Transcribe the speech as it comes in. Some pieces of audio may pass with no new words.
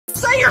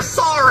Say you're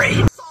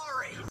sorry!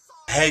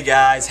 Hey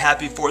guys,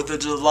 happy 4th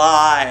of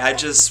July! I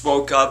just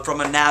woke up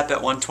from a nap at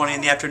 1:20 in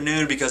the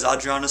afternoon because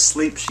Adriana's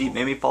sleep sheet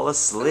made me fall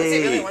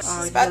asleep.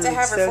 She's about to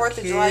have her 4th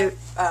of July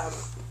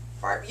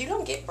you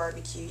don't get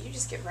barbecue, you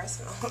just get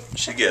breast milk.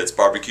 She gets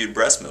barbecued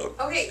breast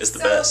milk. Okay, it's the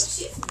best.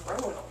 She's grown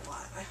a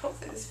lot. I hope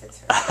that this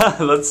fits her.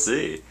 Let's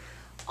see.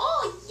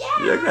 Oh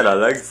yeah! You're gonna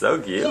look so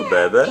cute,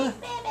 baby.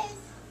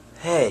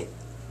 Hey,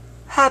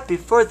 happy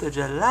 4th of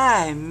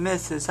July,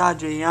 Mrs.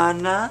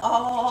 Adriana.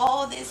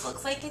 Oh, this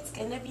looks like it's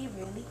gonna be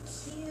really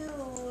cute.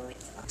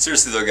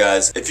 Seriously though,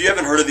 guys, if you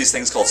haven't heard of these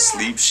things called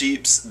sleep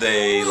sheeps,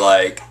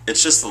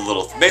 it's just a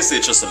little, basically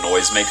it's just a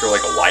noisemaker,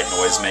 like a white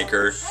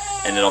noisemaker,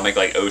 and it'll make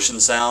like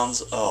ocean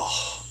sounds. Oh,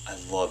 I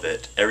love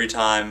it. Every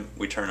time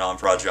we turn it on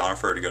for Adriana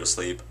for her to go to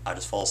sleep, I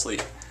just fall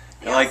asleep.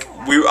 And I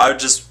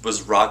just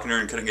was rocking her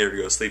and couldn't get her to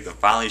go to sleep, and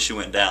finally she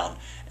went down,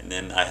 and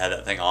then I had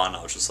that thing on, and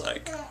I was just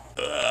like,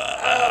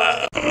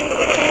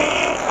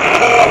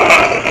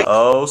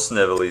 oh,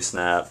 snivelly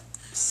snap.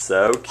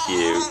 So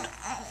cute.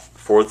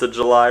 4th of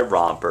July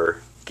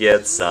romper.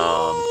 Get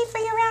some. Yay for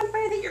your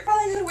romper that you're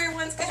probably gonna wear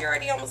once because you're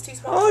already almost too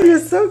small. Oh, you're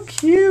so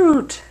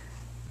cute.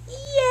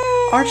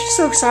 Yay! Aren't you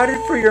so excited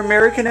for your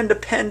American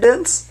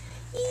independence?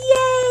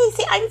 Yay!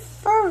 See, I'm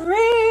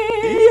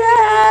free!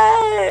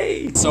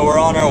 Yay! So we're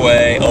on our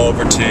way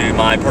over to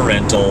my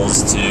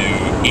parentals to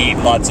eat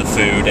lots of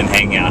food and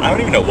hang out. I don't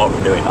even know what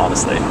we're doing,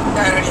 honestly.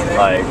 I don't either.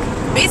 Like,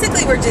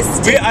 basically, we were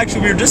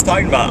just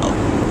talking about,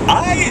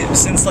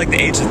 since like the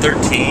age of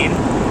 13,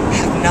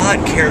 have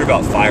not cared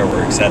about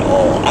fireworks at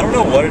all. I don't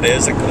know what it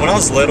is. Like, when I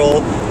was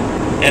little,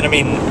 and I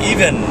mean,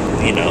 even,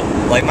 you know,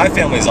 like my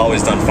family's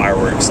always done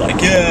fireworks. Like,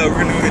 yeah,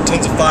 we're gonna get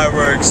tons of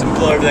fireworks and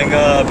blow everything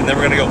up, and then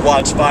we're gonna go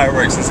watch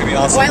fireworks. It's gonna be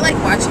awesome. Oh, I like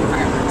watching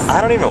fireworks. I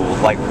don't even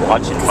like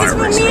watching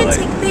fireworks. It's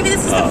romantic. Really. Maybe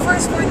this is the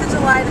first 4th of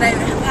July that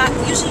I've had.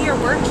 Usually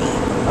you're working.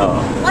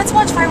 Oh. Let's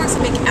watch fireworks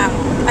and make out.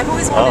 I've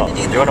always wanted to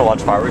do that. You want to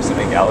watch fireworks and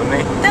make out with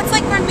me? That's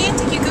like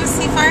romantic. You go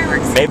see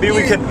fireworks. Maybe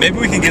we can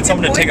get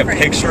someone to take a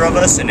picture of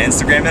us and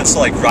Instagram it. So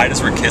like right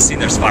as we're kissing,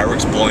 there's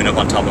fireworks blowing up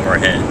on top of our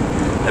head.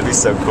 That'd be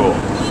so cool.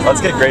 Yeah.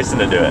 Let's get Grayson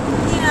to do it.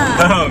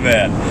 Yeah. Oh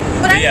man.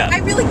 But I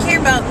really care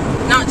about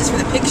not just for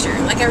the picture.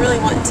 Like I really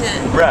want to be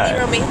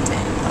romantic.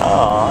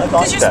 Oh, I like that.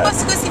 Because you're supposed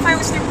to go see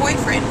fireworks with your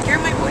boyfriend. You're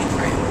my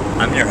boyfriend.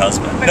 I'm your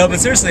husband. No, but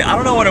seriously, I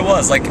don't know what it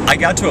was. Like, I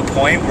got to a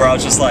point where I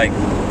was just like,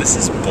 this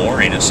is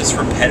boring. It's just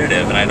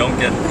repetitive, and I don't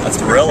get a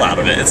thrill out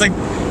of it. It's like,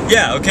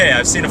 yeah, okay,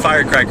 I've seen a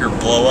firecracker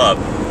blow up.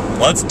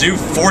 Let's do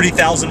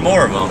 40,000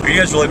 more of them. Are you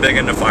guys really big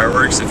into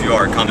fireworks? If you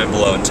are, comment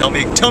below and tell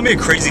me a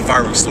crazy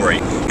fireworks story.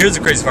 Here's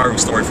a crazy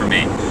fireworks story for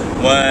me.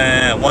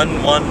 One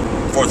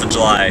 4th of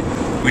July,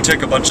 we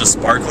took a bunch of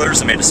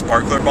sparklers and made a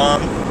sparkler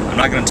bomb. I'm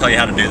not going to tell you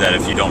how to do that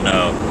if you don't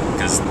know,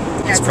 because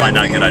it's probably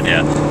not a good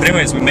idea. But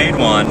anyways, we made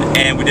one,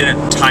 and we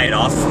didn't tie it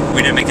off.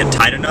 We didn't make it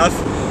tight enough,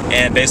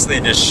 and basically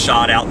it just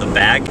shot out the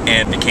back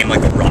and became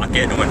like a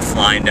rocket and went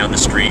flying down the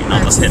street and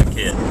almost hit a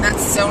kid.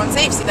 That's so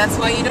unsafe. See, that's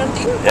why you don't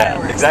do fireworks.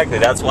 Yeah, exactly.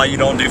 That's why you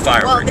don't do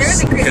fireworks. Well,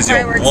 there's a crazy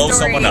fireworks blow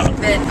story someone up.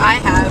 that I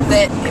have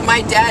that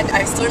my dad,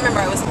 I still remember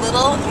I was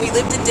little, and we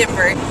lived in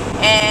Denver,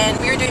 and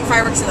we were doing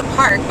fireworks in the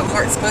park, but we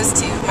weren't supposed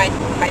to. My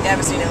dad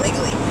was doing it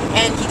illegally.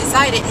 And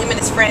him and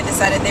his friend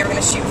decided they were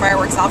going to shoot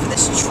fireworks off of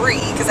this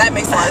tree, because that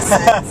makes a lot of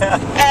sense.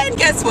 And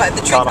guess what?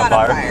 The tree caught on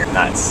fire.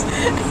 Nice.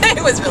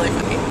 It was really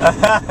funny.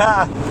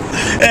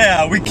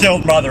 Yeah, we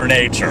killed Mother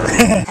Nature.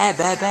 Hey,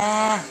 baby.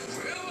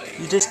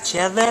 You just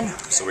chilling?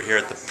 So we're here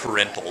at the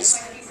parentals.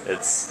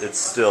 It's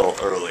still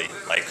early.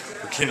 Like,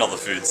 we're getting all the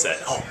food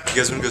set. Oh, you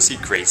guys want to go see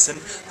Grayson?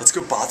 Let's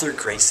go bother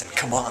Grayson.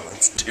 Come on,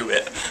 let's do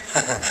it.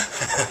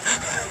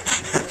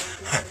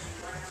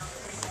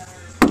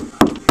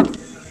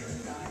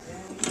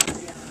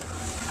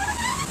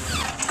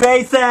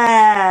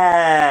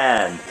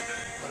 Grayson!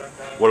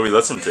 What do we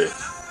listen to?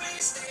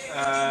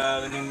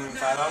 The new Maroon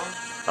 5 album.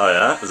 Oh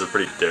yeah? Is it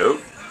pretty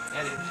dope?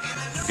 Yeah, dude.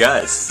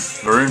 Guys,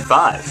 Maroon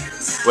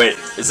 5. Wait,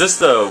 is this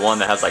the one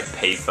that has like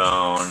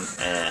Payphone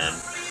and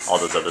all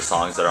those other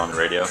songs that are on the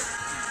radio?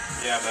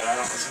 Yeah, but I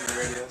don't listen to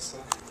radio, so...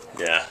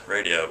 Yeah,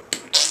 radio.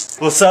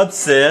 What's up,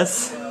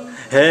 sis?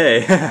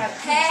 Hey. Hey,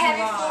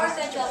 happy 4th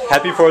of July.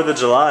 Happy 4th of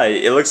July.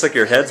 It looks like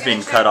your head's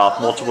being cut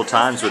off multiple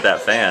times with that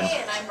fan.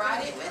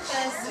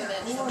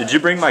 Did you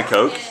bring my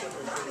Coke?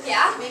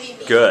 Yeah.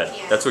 Good.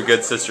 That's what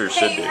good sisters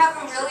should Hey, do. you have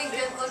a really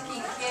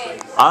good-looking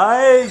kid.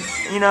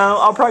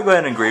 I'll probably go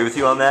ahead and agree with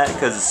you on that,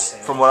 because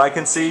from what I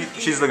can see,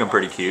 she's looking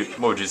pretty cute.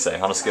 What would you say?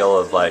 On a scale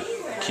of, like,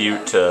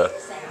 cute to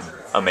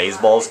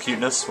amazeballs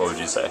cuteness, what would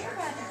you say?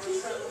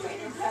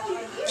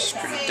 She's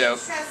pretty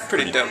dope.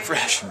 Pretty dope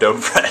fresh. Dope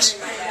fresh.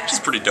 She's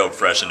a pretty dope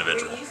fresh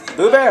individual.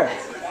 Boo Bear.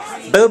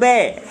 Boo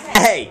Bear.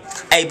 Hey,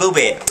 Boo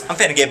Bear. I'm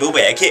finna get Boo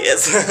Bear a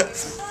kiss.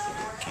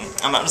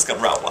 I'm just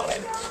gonna roll while like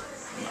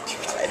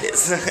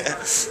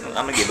this.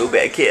 I'm gonna give Boo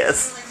Bear a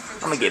kiss.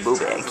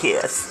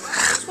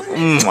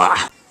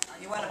 Mwah.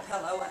 You want a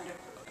pillow under?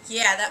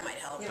 Yeah, that might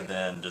help. And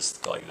then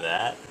just like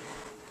that.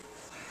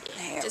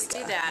 Just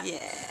do that. Yeah.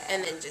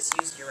 And then just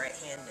use your right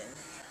hand and...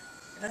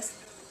 Let's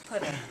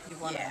put it.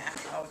 Yeah,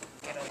 I'll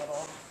get a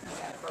little...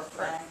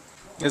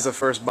 Is the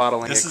first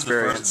bottling This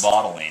experience. is the first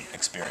bottling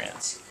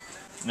experience.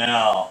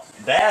 Now,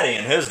 Daddy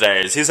in his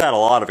days, he's had a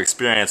lot of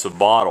experience with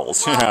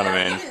bottles. You know what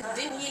I mean?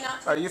 Didn't he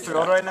not? Are you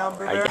thrilled right now,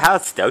 Boo Bear? How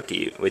stoked are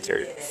you with your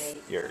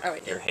Oh,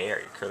 wait. hair,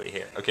 your curly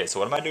hair? Okay, so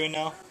what am I doing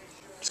now?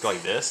 Just go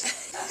like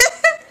this.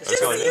 Just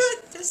go like do this.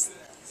 it. Just.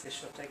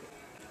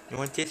 You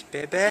want this,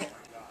 baby?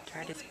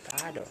 Try this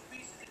bottle.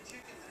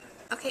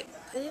 Okay,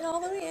 put it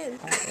all the way in.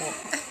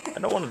 I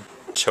don't want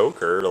to choke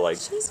her to like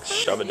She's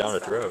shove fine. it down her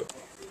throat.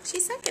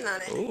 She's sucking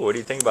on it. Ooh, what do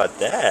you think about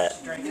that?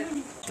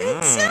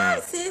 Good job,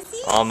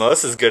 sissy.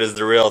 Almost as good as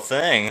the real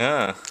thing,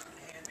 huh?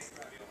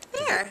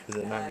 There. Is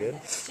it not good?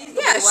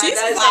 Yeah, she's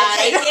Take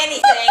fine.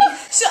 anything.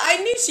 I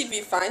knew she'd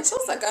be fine. She'll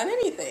suck on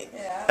anything.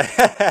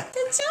 Yeah.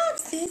 Good job,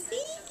 sissy.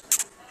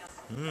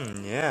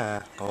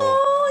 Yeah. Oh,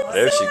 Oh, it's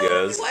there so she happy.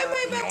 goes. Why am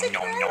I about to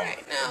Nom, cry nom,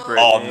 right now?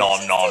 Oh,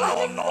 nom, nom,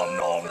 nom, nom,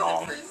 nom,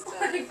 nom.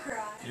 I'm gonna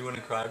cry. You want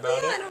to cry about I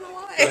it? don't know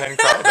why. Go ahead and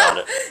cry about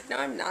it. No,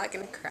 I'm not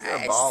gonna cry. You're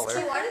a baller.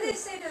 So why do they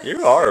say to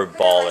You are a put it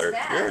like baller.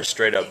 that? You're a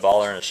straight up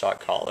baller in a shot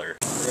collar.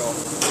 Real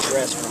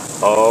restaurant.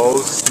 Oh,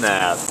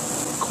 snap.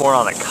 Corn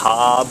on the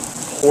cob,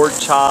 pork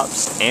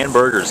chops, and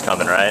burgers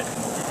coming, right?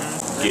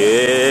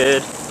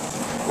 Good.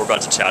 We're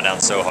about to chow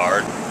down so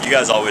hard. You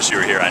guys all wish you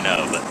were here, I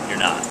know, but you're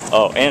not.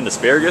 Oh, and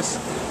asparagus?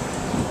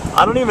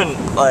 I don't even,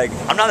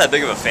 I'm not that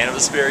big of a fan of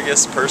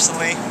asparagus,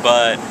 personally,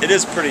 but it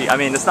is pretty, I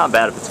mean, it's not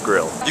bad if it's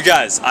grilled. You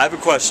guys, I have a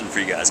question for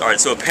you guys. All right,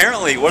 so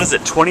apparently, what is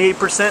it, 28%?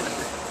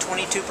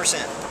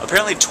 22%.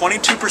 Apparently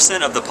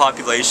 22% of the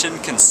population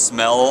can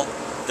smell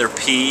their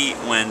pee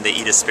when they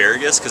eat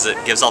asparagus because it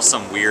gives off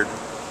some weird,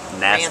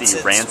 nasty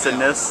Rancid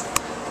rancidness.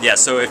 Yeah,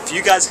 so if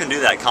you guys can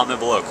do that, comment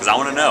below because I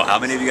want to know how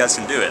many of you guys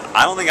can do it.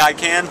 I don't think I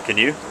can. Can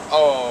you?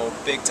 Oh,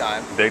 big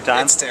time. Big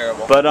time? It's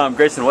terrible. But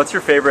Grayson, what's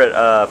your favorite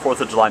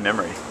 4th of July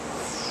memory?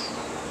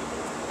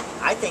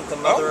 I think the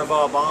mother of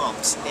all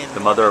bombs. The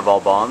mother of all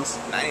bombs?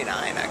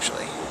 99,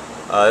 actually.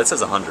 It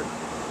says 100.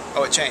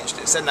 Oh, it changed.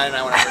 It said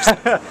 99 when I first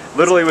said it.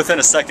 Literally within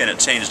a second, it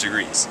changed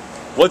degrees.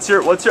 What's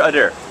your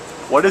Adair?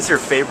 What is your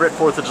favorite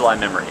 4th of July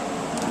memory?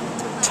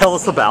 Tell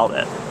us about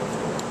it.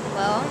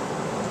 Well,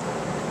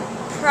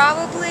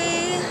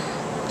 probably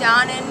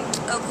down in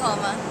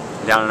Oklahoma.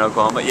 Down in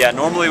Oklahoma? Yeah,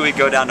 normally we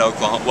go down to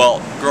Oklahoma. Well,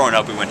 growing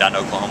up, we went down to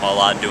Oklahoma a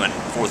lot doing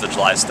 4th of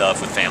July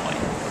stuff with family.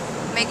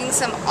 Making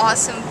some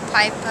awesome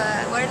pipe,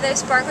 what are they,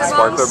 sparkler bombs?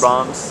 Sparkler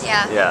bombs?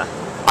 Yeah.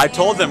 Yeah. I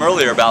told them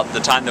earlier about the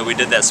time that we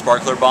did that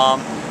sparkler bomb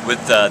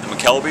with the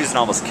McKelveys and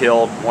almost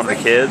killed one of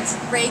the kids.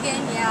 Reagan,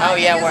 yeah. Oh,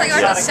 yeah, It was where like it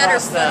our shot center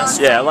across foot the- on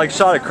Yeah, fire. like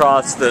shot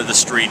across the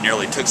street,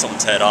 nearly took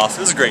someone's head off.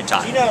 It was a great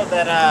time. You know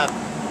that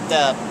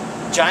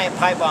the giant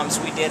pipe bombs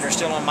we did are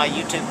still on my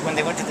YouTube. When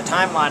they went to the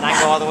timeline, I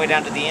go all the way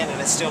down to the end,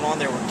 and it's still on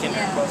there with Kinder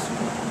Yeah.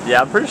 Close.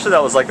 Yeah, I'm pretty sure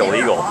that was like They were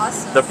illegal.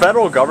 awesome. The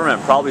federal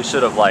government probably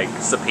should have like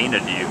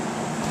subpoenaed you.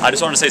 I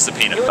just want to say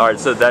subpoena. All right,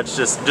 so that's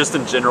just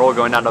in general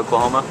going down to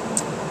Oklahoma.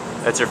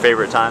 That's your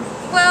favorite time?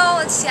 Well,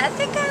 let's see, I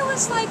think I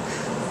was like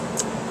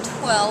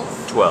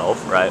 12.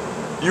 12, right?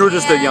 You were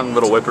just a young And-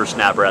 little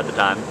whippersnapper at the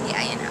time,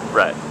 Yeah, you know.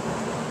 right?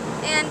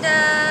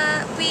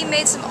 And we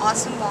made some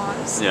awesome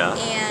bombs. Yeah.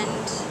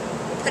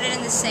 And put it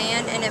in the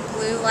sand, and it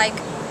blew like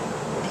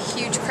a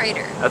huge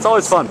crater. That's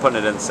always fun putting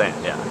it in the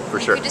sand. Yeah, for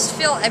sure. You just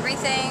feel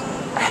everything,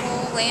 the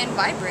whole land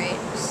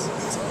vibrates.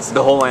 It's awesome.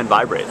 The whole land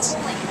vibrates. The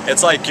whole land.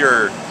 It's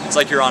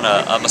like you're on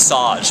a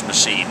massage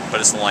machine,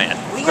 but it's the land.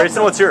 We Grayson,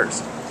 have- what's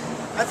yours?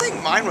 I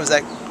think mine was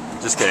that.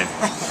 Just kidding.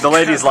 The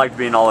ladies liked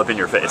being all up in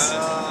your face.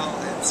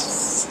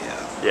 It's,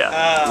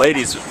 yeah. Yeah.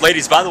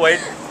 Ladies, by the way,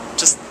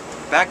 just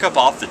back up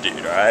off the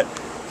dude, all right?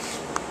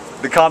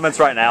 The comments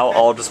right now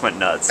all just went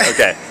nuts.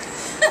 Okay.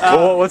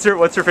 Well, what's your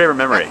favorite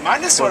memory?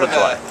 Mine is sort of 4th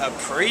July. a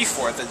pre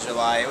 4th of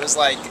July. It was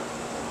like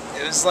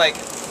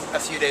a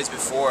few days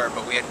before,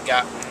 but we had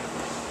gotten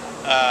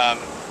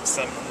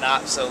some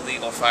not so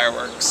legal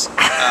fireworks,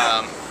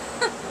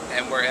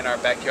 and we're in our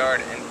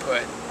backyard and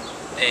put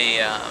a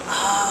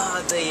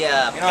The you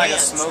know, like a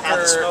pans smoker- out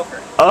the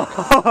smoker. Oh,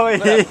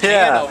 put a pan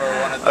yeah. over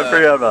one of I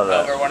forgot about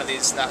that. over one of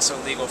these not so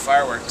legal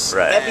fireworks.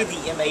 Right. That'd be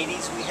the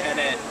M80s we had.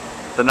 And it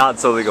The not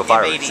so legal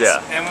fireworks, M80s.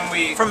 yeah. and when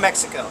we From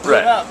Mexico. blew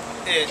Right. it up,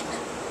 it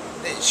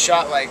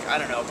shot like, I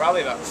don't know,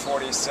 probably about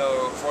 40 or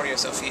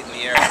so feet in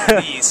the air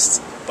at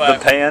least. But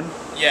The pan?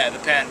 yeah, the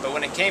pen. But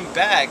when it came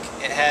back,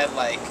 it had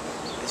like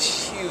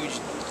this huge,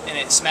 and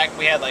it smacked.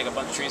 We had like a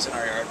bunch of trees in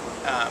our yard.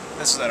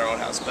 This was at our old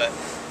house, but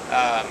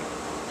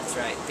That's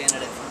right.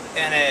 Dented it from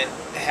and it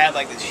had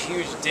like this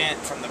huge dent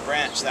from the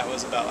branch that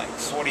was about like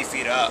 40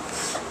 feet up.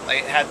 Like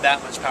it had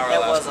that much power That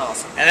left. was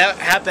awesome. And that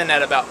happened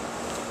at about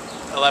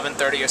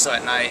 11:30 or so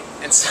at night.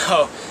 And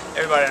so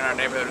everybody in our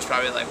neighborhood was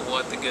probably like,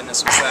 "What the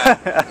goodness was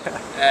that?"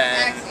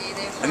 and Actually,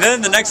 they And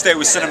then the next day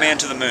we sent a man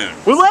to the moon.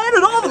 We We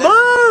landed on the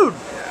moon!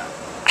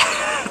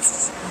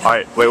 yeah,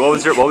 Alright, wait, what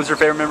was your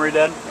favorite memory,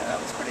 Dad? yeah, that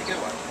was a pretty good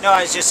one. No,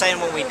 I was just saying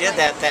when we did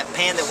that, that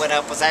pan that went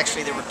up was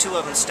actually, there were two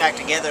of them stacked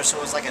together, so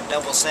it was like a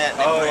double set. And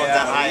they blew them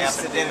that high up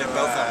and dented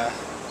both of them.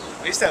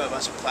 We used to have a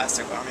bunch of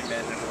plastic army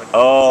men and would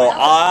Oh,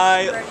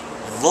 I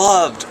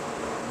loved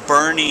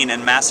burning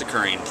and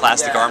massacring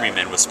plastic army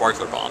men with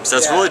sparkler bombs.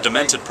 That's really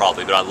demented, like,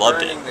 probably, but I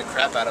loved it. Burning the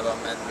crap out of them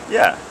and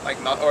like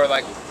or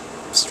like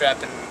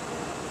strapping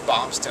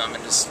bombs to them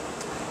and just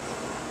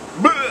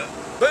boom.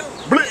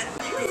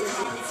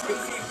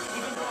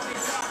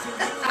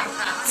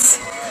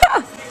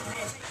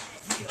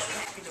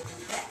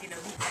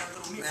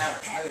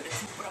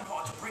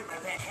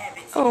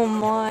 Oh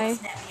my.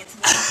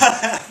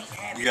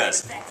 You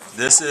guys,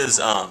 this is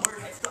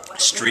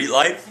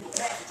Streetlight.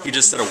 He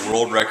just set a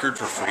world record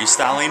for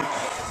freestyling.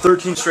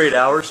 13 straight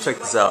hours. Check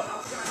this out.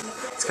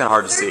 It's kind of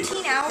hard to see.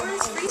 13 hours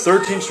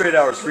freestyling? 13 straight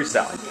hours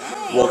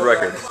freestyling. World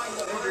record.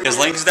 His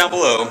link is down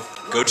below.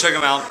 Go check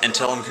him out and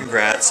tell him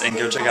congrats and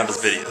go check out his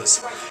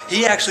videos.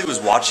 He actually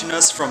was watching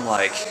us from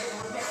like,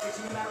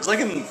 it was like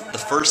in the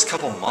first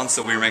couple months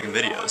that we were making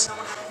videos.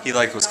 He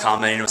like was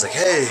commenting and was like,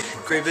 hey,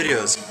 great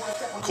videos.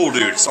 Cool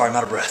dude. Sorry, I'm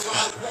out of breath.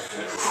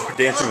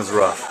 Dancing was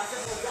rough.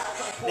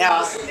 Now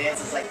Austin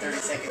dances like 30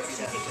 seconds.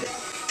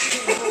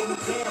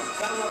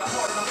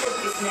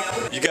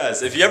 You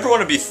guys, if you ever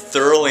want to be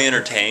thoroughly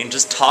entertained,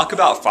 just talk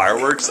about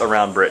fireworks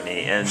around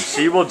Brittany and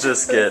she will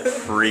just get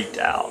freaked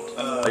out.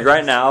 Like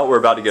right now, we're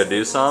about to go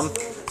do some.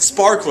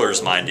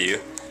 Sparklers, mind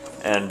you.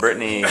 And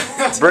Brittany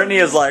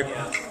is like,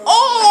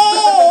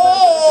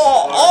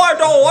 oh, I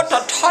don't want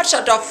to touch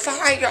the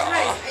fire.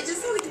 I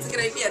just feel like it's a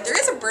good idea. There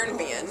is a burn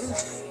ban.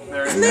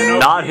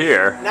 Not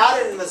here.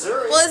 Not in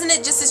Missouri. Well, isn't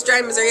it just as dry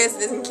in Missouri as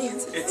it is in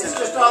Kansas? It's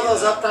just all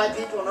those uptight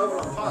people in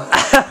Overland Park.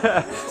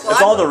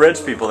 It's all the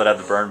rich people that have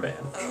the burn ban.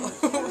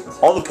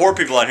 All the poor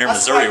people out here in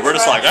Missouri, we're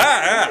just like,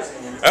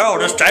 oh,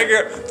 just take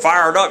it,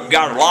 fire it up, you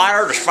got a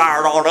lighter, just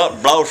fire it on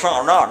up, blow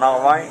something up,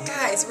 no way.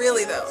 Guys,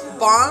 really though,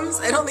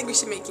 bombs? I don't think we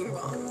should be making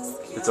bombs.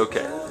 It's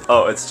okay.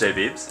 Oh, it's J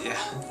Beebs? Yeah.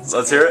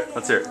 Let's hear it.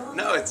 Let's hear it.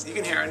 No, you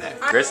can hear it now.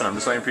 Grayson, I'm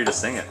just waiting for you to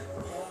sing it.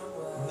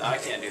 No, I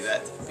can't do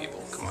that to people.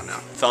 Come on now.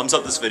 Thumbs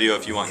up this video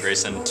if you want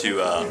Grayson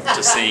to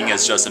sing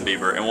as Justin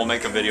Bieber, and we'll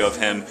make a video of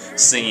him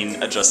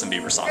singing a Justin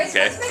Bieber song,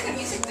 okay? Let's make a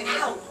music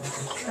video.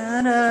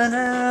 Let's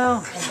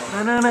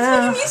Make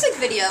a music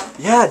video.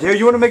 Yeah, dude,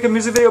 you want to make a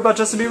music video about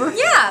Justin Bieber?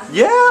 Yeah.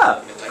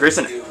 Yeah!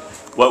 Grayson,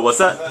 what's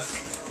that?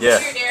 Yeah.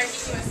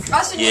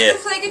 Austin, you can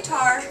play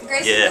guitar,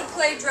 Grayson can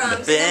play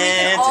drums, The and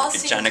then we can all band,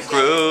 if sing you're trying to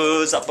together.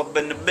 cruise, up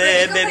in the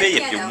bed, Brittany, go baby,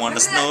 play if you piano. want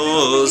to Remember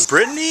that? snooze.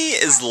 Brittany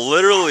is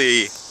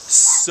literally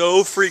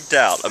so freaked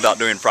out about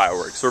doing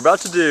fireworks. We're about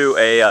to do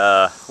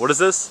a, what is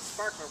this?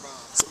 Sparkler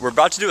bomb. We're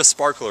about to do a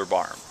sparkler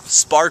bomb.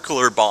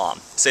 Sparkler bomb.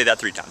 Say that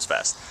 3 times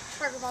fast.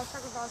 Sparkler bomb,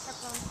 sparkler bomb,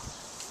 sparkler bomb.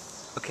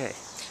 Okay.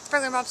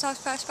 Sparkler bomb,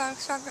 sparkler bomb,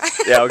 sparkler bomb.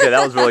 Yeah, okay,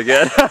 that was really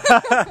good.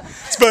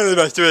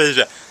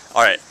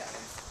 Alright.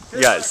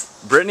 You guys,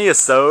 Brittany is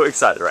so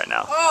excited right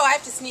now. Oh, I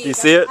have to sneeze. You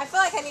see it? I feel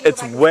like I need to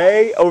It's go back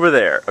way over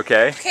there,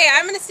 okay? Okay,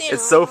 I'm gonna stand.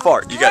 It's so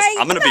far. You guys,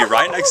 I'm gonna be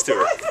right next to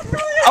her.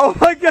 Oh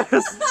my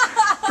goodness!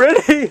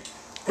 Brittany!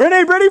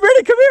 Brittany,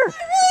 come here!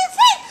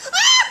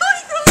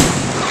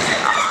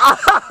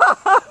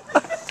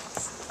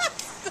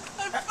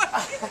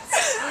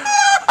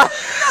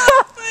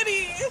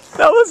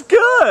 That was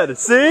good!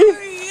 See?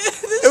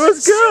 It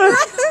was good!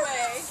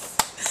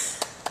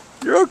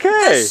 You're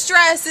okay!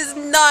 Stress is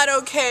not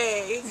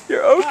okay.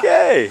 You're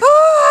okay!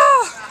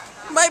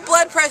 My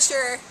blood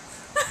pressure.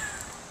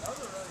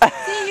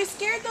 See, you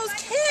scared those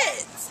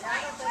kids.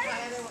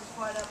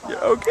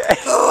 You're okay.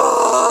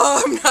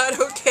 Oh, I'm not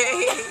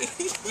okay.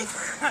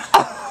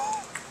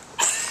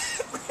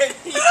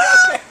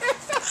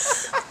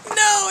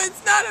 No,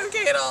 it's not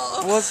okay at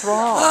all. What's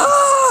wrong?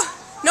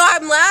 No,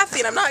 I'm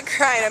laughing. I'm not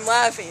crying. I'm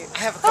laughing. I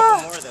have a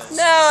couple more of those.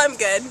 No, I'm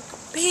good.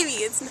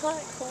 Baby, it's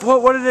not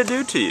cool. What did it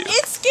do to you?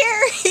 It's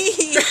scary.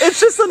 It's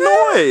just a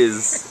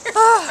noise.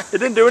 It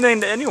didn't do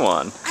anything to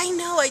anyone. I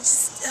know. I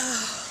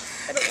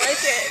don't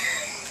like it.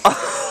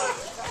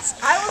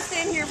 I will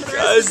stand here for the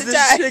Guys, rest of the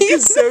this time. chick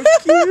is so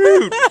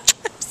cute.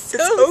 So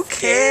It's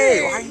okay.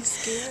 scared. Why are you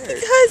scared?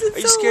 Because it's Are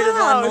you so scared of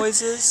loud. loud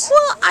noises?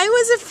 Well, I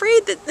was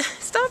afraid that.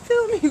 Stop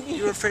filming me.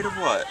 You were afraid of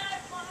what?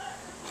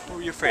 What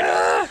were you afraid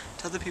of?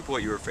 Tell the people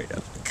what you were afraid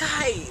of.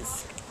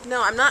 Guys.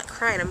 No, I'm not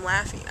crying. I'm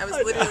laughing. I was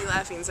literally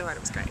laughing so hard I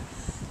was crying.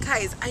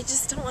 Guys, I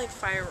just don't like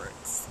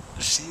fireworks.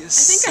 She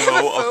is I think I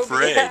have a so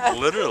phobia. afraid.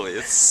 Literally,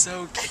 it's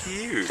so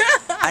cute.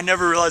 I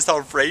never realized how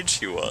afraid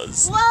she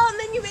was. Well, and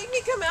then you make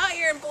me come out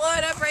here and blow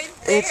it up right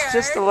there. It's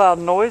just a loud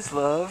noise,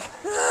 love.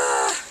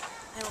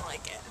 I don't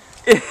like it.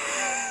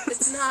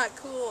 It's not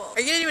cool.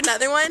 Are you gonna do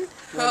another one?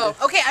 Oh,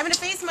 okay. I'm gonna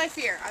face my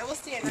fear. I will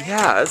stand right here.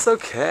 Yeah, it's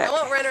okay. I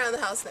won't run around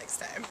the house next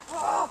time.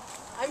 Oh,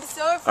 I'm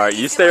so afraid. All right,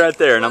 you to, stay like, right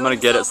there, and I'm blow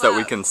gonna get it so that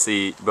we myself can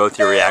see both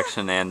your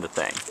reaction and the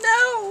thing. up. No.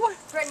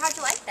 Brett, how'd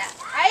you like that?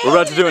 We're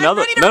about to do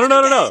another. No. I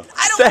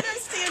don't want to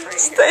stand right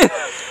here.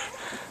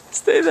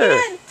 Stay there.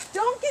 Man,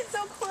 don't get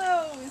so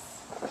close.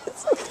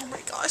 Oh my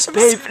gosh, I'm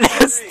Babe,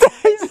 so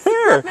stay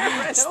there.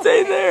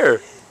 Stay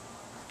there.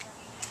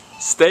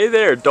 Stay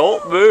there.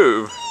 Don't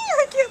move.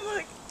 I can't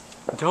look.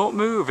 Don't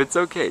move. It's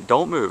okay.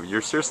 Don't move.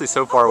 You're seriously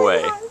so far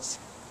away. Gosh.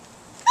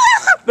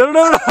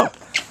 No.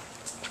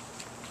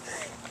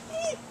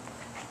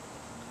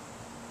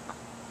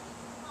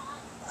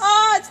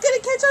 Oh, it's gonna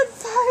catch on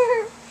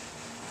fire.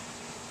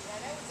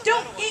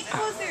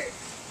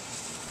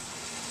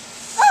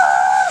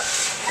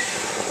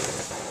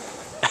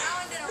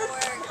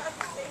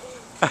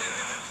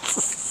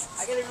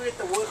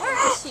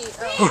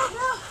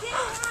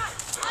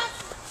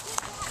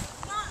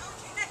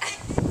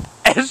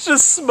 It's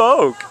just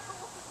smoke.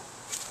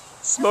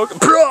 Smoke.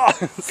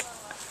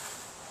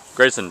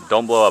 Grayson,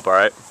 don't blow up,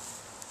 alright?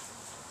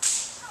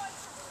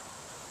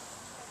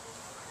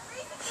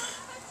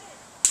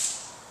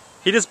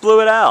 He just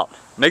blew it out.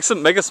 Make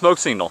a smoke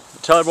signal.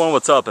 Tell everyone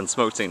what's up and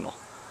smoke signal.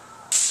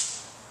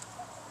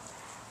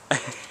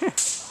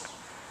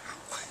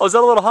 Oh, is that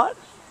a little hot?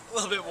 A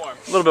little bit warm.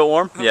 A little bit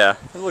warm? Yeah,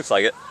 it looks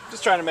like it.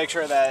 Just trying to make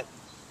sure that...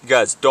 You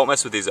guys, don't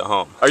mess with these at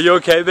home. Are you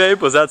okay,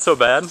 babe? Was that so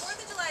bad?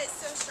 4th of July is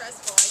so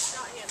stressful.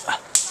 I cannot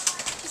handle it.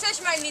 She said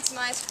she might need some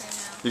ice cream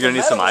now. You're gonna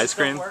need some ice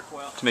cream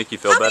to make you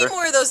feel better? How many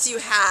more of those do you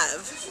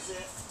have?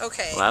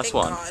 Okay. Last thank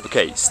one. God.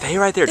 Okay, stay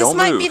right there. This Don't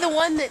might move. be the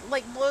one that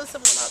like blows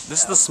someone up.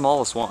 This is the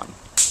smallest one.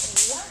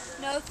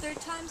 No,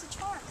 3rd time's a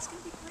charm. It's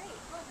gonna be great.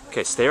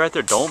 Okay, stay right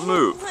there. Don't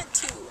move. I want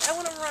to. I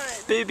want to run.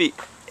 Baby,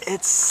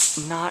 it's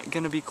not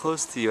gonna be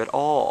close to you at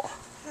all.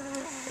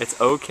 It's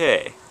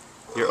okay.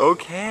 You're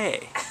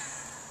okay.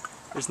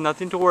 There's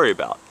nothing to worry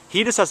about.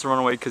 He just has to run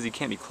away because he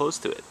can't be close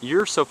to it.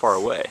 You're so far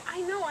away.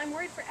 I know. I'm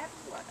worried for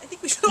everyone. I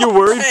think we should. You're all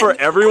worried run. for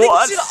everyone?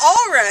 I think we should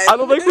all run. I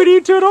don't think we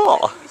need to at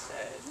all. We should.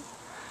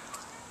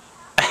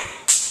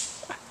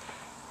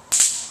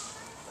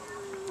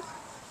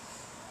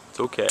 It's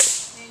okay.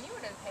 Man, you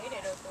would have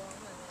hated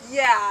Oklahoma.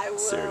 Yeah, I would.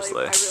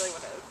 Seriously. I really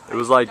would have.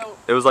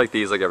 It was like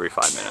these like every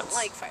 5 I don't minutes.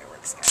 like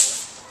fireworks, guys.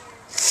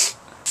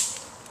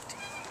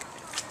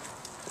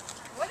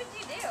 What did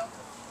you do? I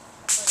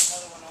put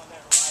another one on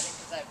there lighting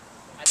because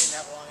I didn't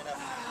have long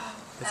enough.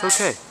 It's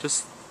okay.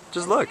 Just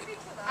look.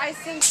 I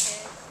think.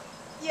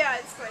 Yeah,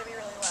 it's going to be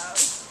really loud.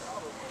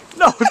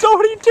 No,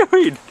 what are you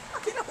doing?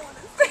 I don't want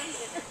to see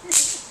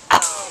it.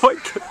 Oh my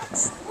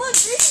goodness. Look,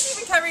 Grace is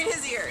even covering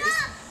his ears.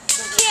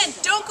 Ken,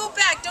 don't go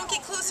back. Don't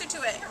get closer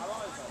to it.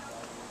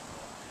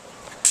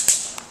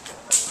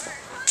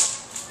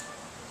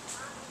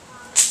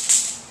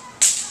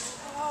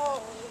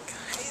 Oh,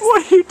 guys.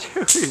 What are you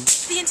doing?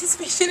 The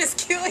anticipation is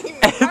killing me.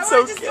 It's Why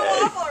won't it just go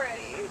okay. off already?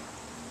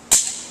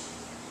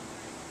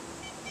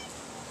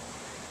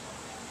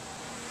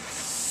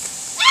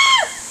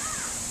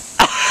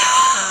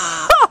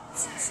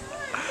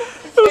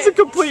 It was a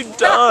complete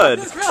dud.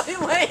 It's really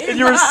lame. And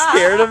you were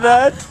scared of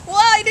that? Well,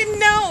 I didn't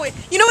know.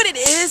 You know what it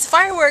is?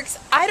 Fireworks,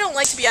 I don't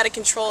like to be out of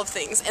control of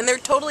things. And they're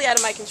totally out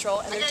of my control.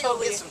 And they're gotta go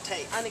totally get some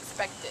tape.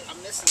 unexpected.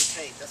 I'm missing the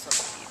tape. That's what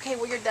I need. Okay,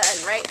 well, you're done,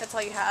 right? That's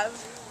all you have?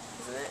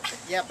 Isn't it?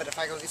 Yeah, but if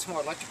I go get some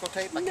more electrical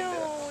tape, I can do it.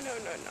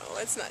 No.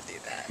 Let's not do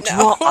that. Do you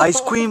No. want ice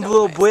cream, No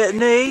little ice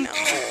Brittany? No, I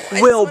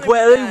just Will wanna be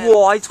Brittany done.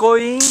 want ice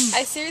cream?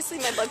 I seriously,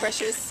 my blood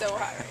pressure is so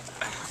high right now.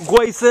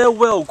 Grace,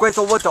 Will, Grace,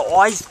 I want the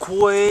ice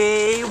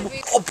cream.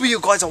 Oh, you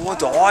guys, I want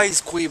the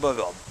ice cream, but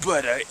I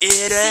better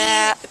eat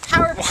it. The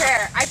power of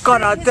prayer. I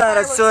Gonna pray tell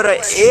his us to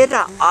fireworks eat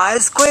the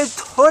ice cream,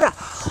 Tora.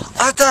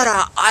 I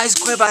thought ice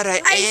cream, but I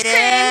eat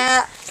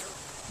it.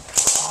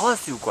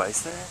 Cause you,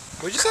 Grace.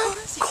 What'd you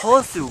say?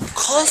 Cause you,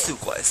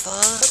 Grace.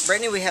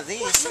 Brittany, we have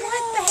these. What the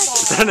heck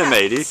is Is that an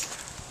M80?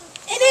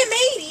 an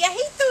M80? I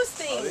hate those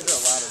things. These are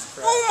a lot of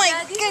crap. Oh my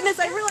goodness,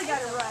 I really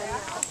gotta run now.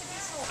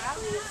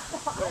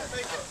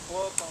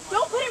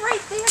 Don't put it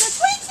right there. That's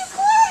way too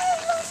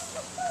close.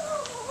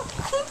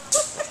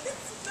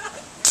 It's not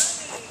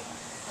funny.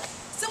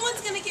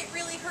 Someone's gonna get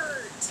really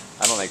hurt.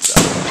 I don't think so.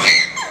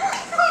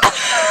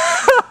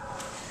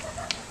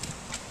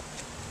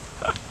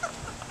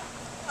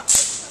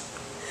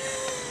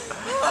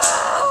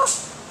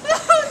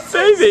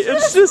 Baby,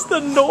 it's just the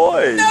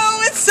noise. No,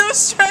 it's so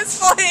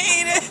stressful. I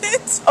hate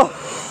it.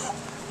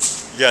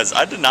 You guys,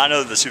 I did not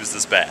know that she was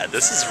this bad.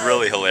 This is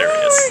really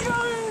hilarious. Oh my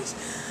gosh.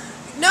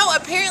 No,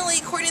 apparently,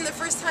 according to the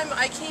first time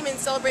I came and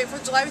celebrated 4th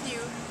of July with you,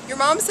 your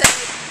mom said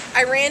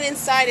I ran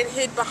inside and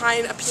hid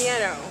behind a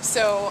piano.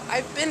 So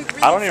I've been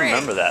really I don't even afraid.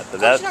 remember that, but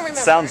Of course that you don't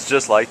remember. sounds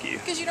just like you.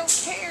 Because you don't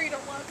care, you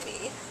don't love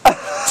me.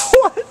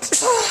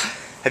 What?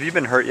 Have you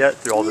been hurt yet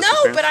through all this No,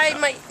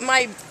 experience? but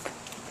my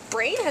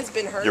brain has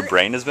been hurt. Your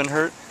brain has been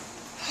hurt?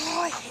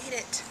 Oh, I hate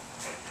it.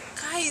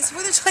 Guys,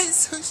 4th of July is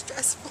so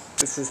stressful.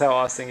 This is how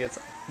Austin gets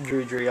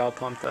Drew all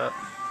pumped up.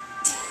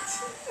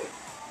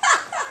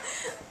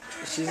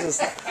 She's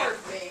just... Poor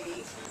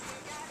baby.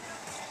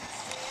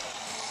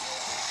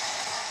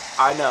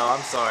 I know,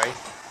 I'm sorry.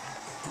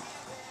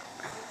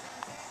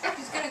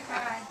 She's gonna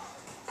cry.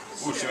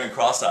 Ooh, she went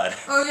cross-eyed.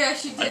 Oh yeah,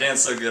 she did. I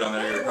danced so good I'm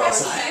gonna go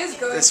cross-eyed. She is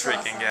going This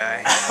cross-eyed. freaking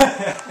guy.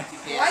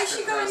 Why is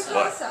she going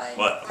cross-eyed?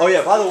 What? Oh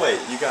yeah, by the way,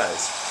 you guys.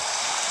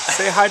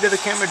 Say hi to the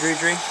camera, Drew.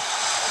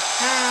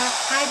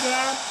 Hi,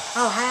 Dad.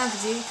 Oh, hi, Uncle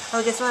G.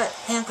 Oh, guess what?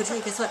 Hey, Uncle G,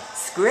 guess what?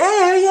 Screw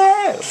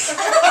you!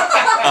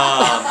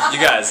 You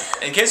guys,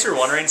 in case you're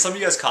wondering, some of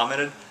you guys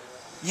commented,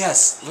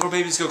 yes, little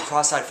babies go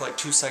cross-eyed for like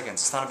 2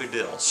 seconds. It's not a big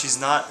deal. She's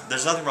not,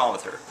 there's nothing wrong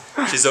with her.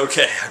 She's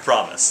okay, I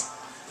promise.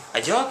 Are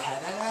you okay,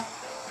 Bella?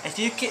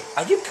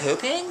 Are you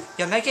pooping?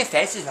 You're making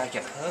faces like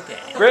you're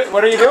pooping. Britt,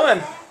 what are you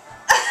doing?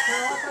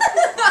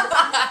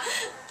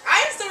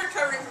 I am still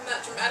recovering from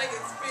that traumatic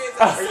experience.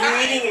 Are you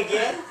eating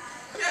again?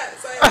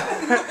 Yes, I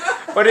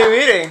am. What are you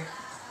eating?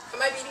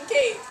 Am I eating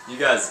cake? You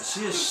guys,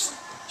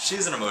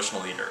 she's an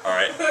emotional eater,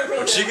 alright?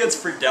 When she gets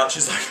freaked out,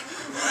 she's like,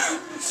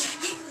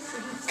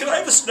 can I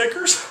have a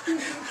Snickers?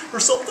 Or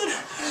something?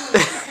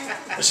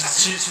 And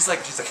she's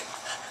like,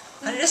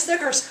 I need a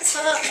Snickers!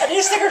 I need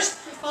a Snickers!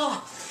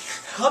 Oh,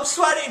 I'm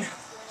sweating!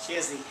 She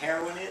has the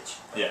heroin itch.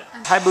 Yeah.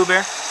 Hi, Boo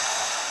Bear.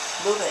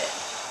 Move it.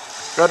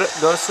 Go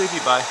to sleepy,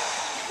 bye.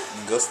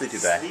 Go sleepy,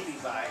 bye. Sleepy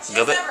vibes.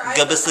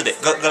 Go to sleep.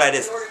 Go like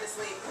this.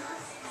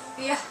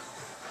 Yeah.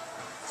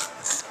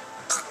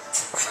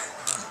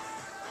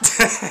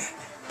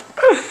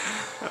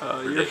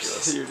 Oh, you're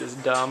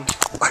just dumb.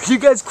 Are you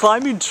guys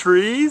climbing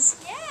trees?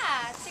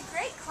 Yeah, it's a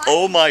great climb.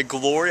 Oh my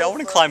glory, I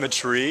want to climb a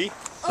tree.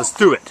 Let's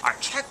do it.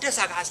 Alright, check this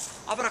out, guys.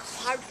 I'm gonna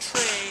climb a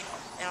tree,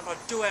 and I'm gonna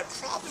do it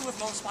probably with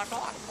most of my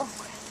body.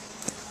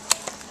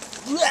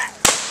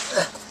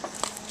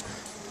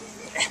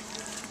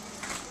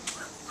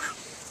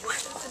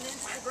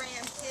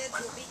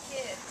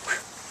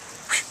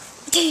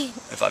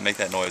 If I make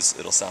that noise,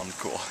 it'll sound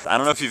cool. I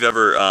don't know if you've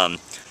ever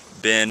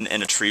been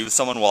in a tree with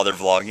someone while they're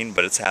vlogging,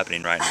 but it's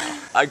happening right now.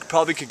 I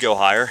probably could go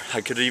higher.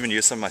 I could even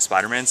use some of my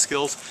Spider-Man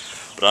skills,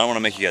 but I don't want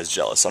to make you guys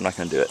jealous, so I'm not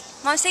going to do it.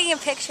 Mom's taking a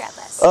picture of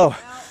us. Oh.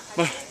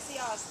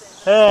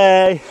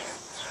 Hey.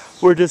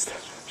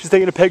 She's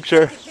taking a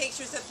picture.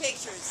 Pictures of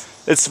pictures.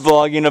 It's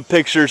vlogging of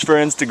pictures for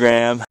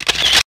Instagram.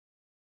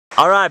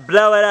 Alright,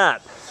 blow it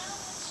up.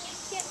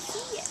 Can't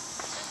see it.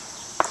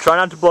 Try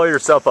not to blow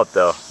yourself up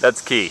though.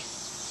 That's key.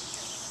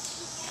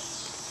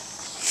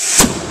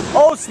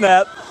 Oh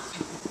snap!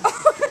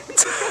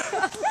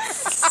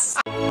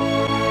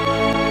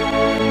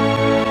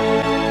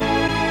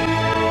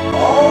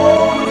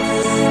 Oh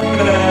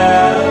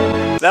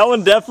snap! That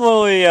one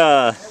definitely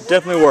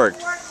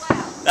worked.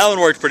 That one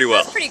worked pretty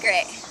well. That's pretty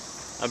great.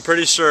 I'm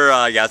pretty sure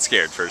I got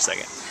scared for a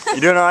second.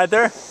 You doing alright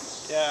there?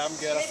 Yeah, I'm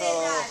good. I felt a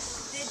little...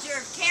 Did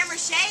your camera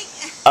shake?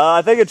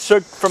 I think it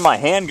shook from my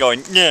hand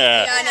going,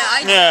 yeah. Yeah,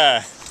 I know.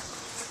 Yeah.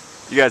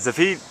 You guys, if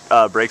he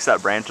breaks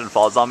that branch and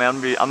falls on me,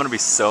 I'm gonna be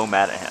so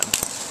mad at him.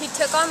 He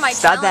took on my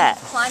Stop challenge that.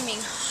 climbing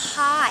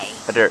high.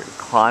 Derek,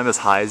 climb as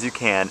high as you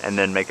can and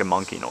then make a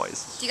monkey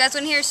noise. Do you guys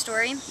want to hear a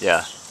story?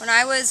 Yeah. When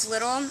I was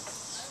little,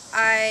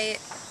 I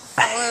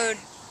followed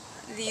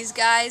these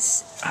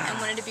guys and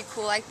wanted to be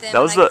cool like them.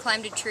 That was and I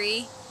climbed a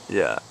tree,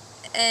 Yeah.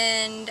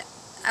 and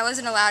I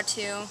wasn't allowed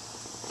to.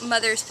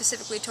 Mother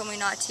specifically told me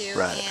not to,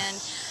 Right.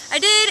 and I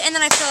did, and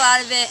then I fell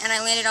out of it, and I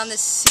landed on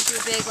this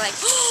super big, like,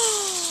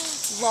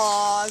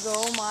 log.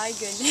 Oh my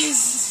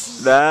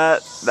goodness.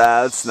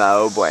 That's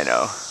no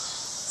bueno.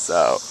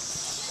 So,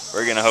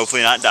 we're gonna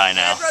hopefully not die I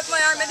now. broke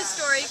my arm in a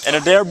story. And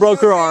Adair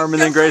broke her arm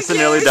and then Grayson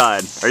nearly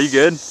died. Are you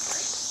good?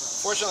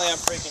 Fortunately, I'm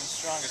freaking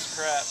strong as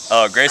crap.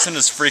 Oh, Grayson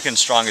is freaking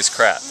strong as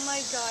crap. Oh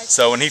my god.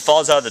 So when he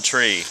falls out of the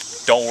tree,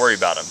 don't worry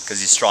about him because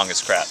he's strong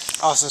as crap.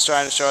 Austin's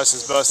trying to show us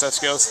his bow staff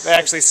skills. They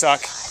actually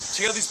suck.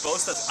 Check out these bow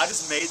stats. I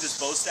just made this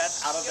bow stat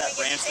out of that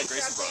branch that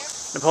Grayson broke.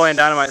 Napoleon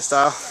Dynamite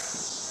style.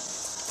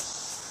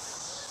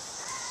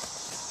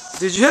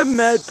 Did you have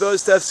mad bow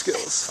staff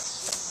skills?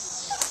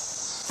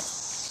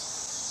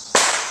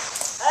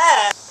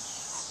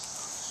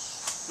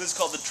 This is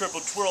called the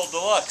Triple Twirl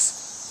Deluxe.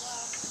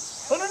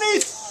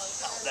 Underneath!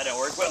 Oh, that didn't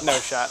work well. No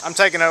shot. I'm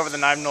taking over the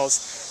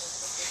thenivenulls.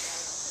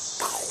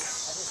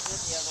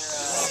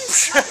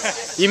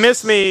 You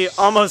missed me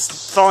almost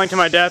falling to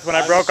my death when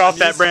I broke off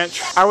that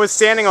branch. I was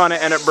standing on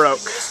it and it broke.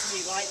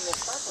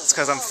 It's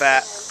because I'm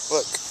fat.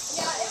 Look.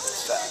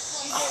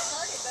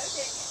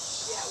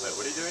 Wait,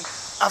 what are you doing?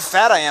 How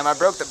fat I am. I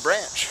broke the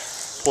branch.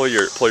 Pull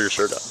your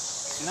shirt up.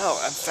 No,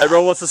 I'm fat.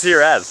 Everyone wants to see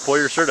your abs. Pull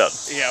your shirt up.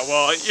 Yeah,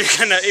 well, you're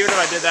gonna, even if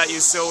I did that, you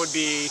still would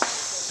be,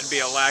 it'd be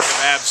a lack of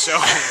abs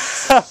showing.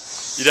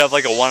 You'd have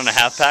like a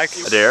 1.5 pack.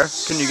 Adair,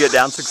 can you get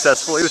down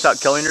successfully without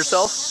killing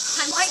yourself?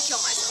 I might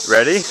kill myself.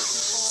 Ready,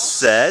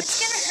 set,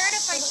 It's gonna hurt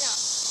if I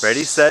don't.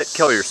 ready, set,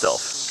 kill yourself.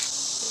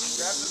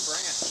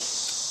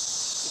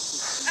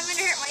 I'm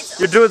gonna hurt myself.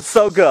 You're doing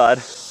so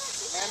good.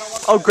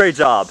 Oh, great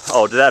job.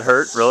 Oh, did that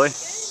hurt? Really?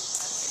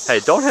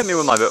 Hey, don't hit me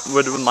with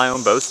my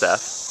own bow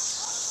staff.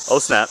 Oh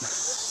snap. I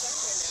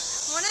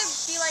wanna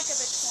be like a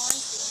baton.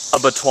 A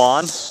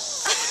baton?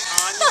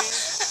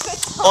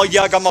 Oh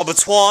yeah, I got my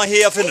baton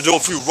here. I'm finna do a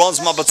few runs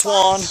with my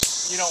baton.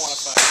 You don't want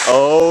to fight.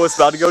 Oh, it's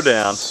about to go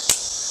down.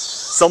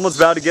 Someone's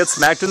about to get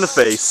smacked in the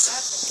face.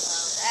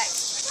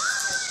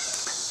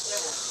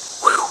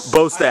 Whew,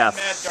 bow staff.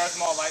 Mad Darth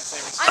Maul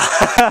lightsabers.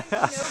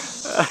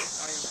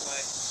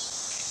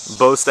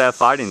 Bow staff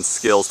fighting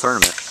skills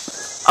tournament.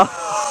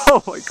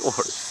 Oh my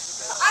lord.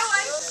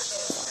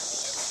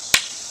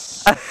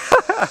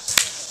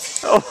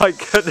 Oh my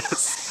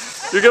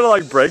goodness. You're gonna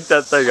like break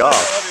that thing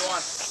off.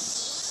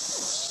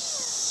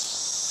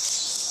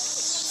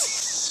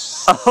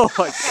 Oh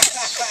my god.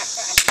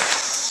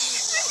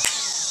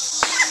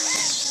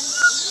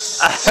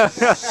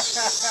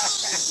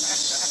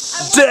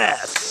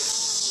 Death!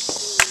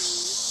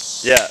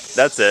 Yeah,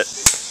 that's it.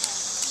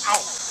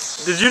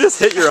 Did you just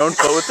hit your own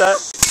foot with that?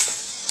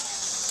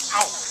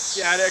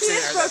 Yeah, I actually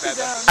heard that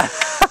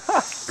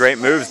bad. Great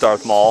moves,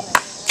 Darth Maul.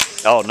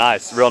 Oh,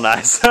 nice. Real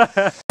nice.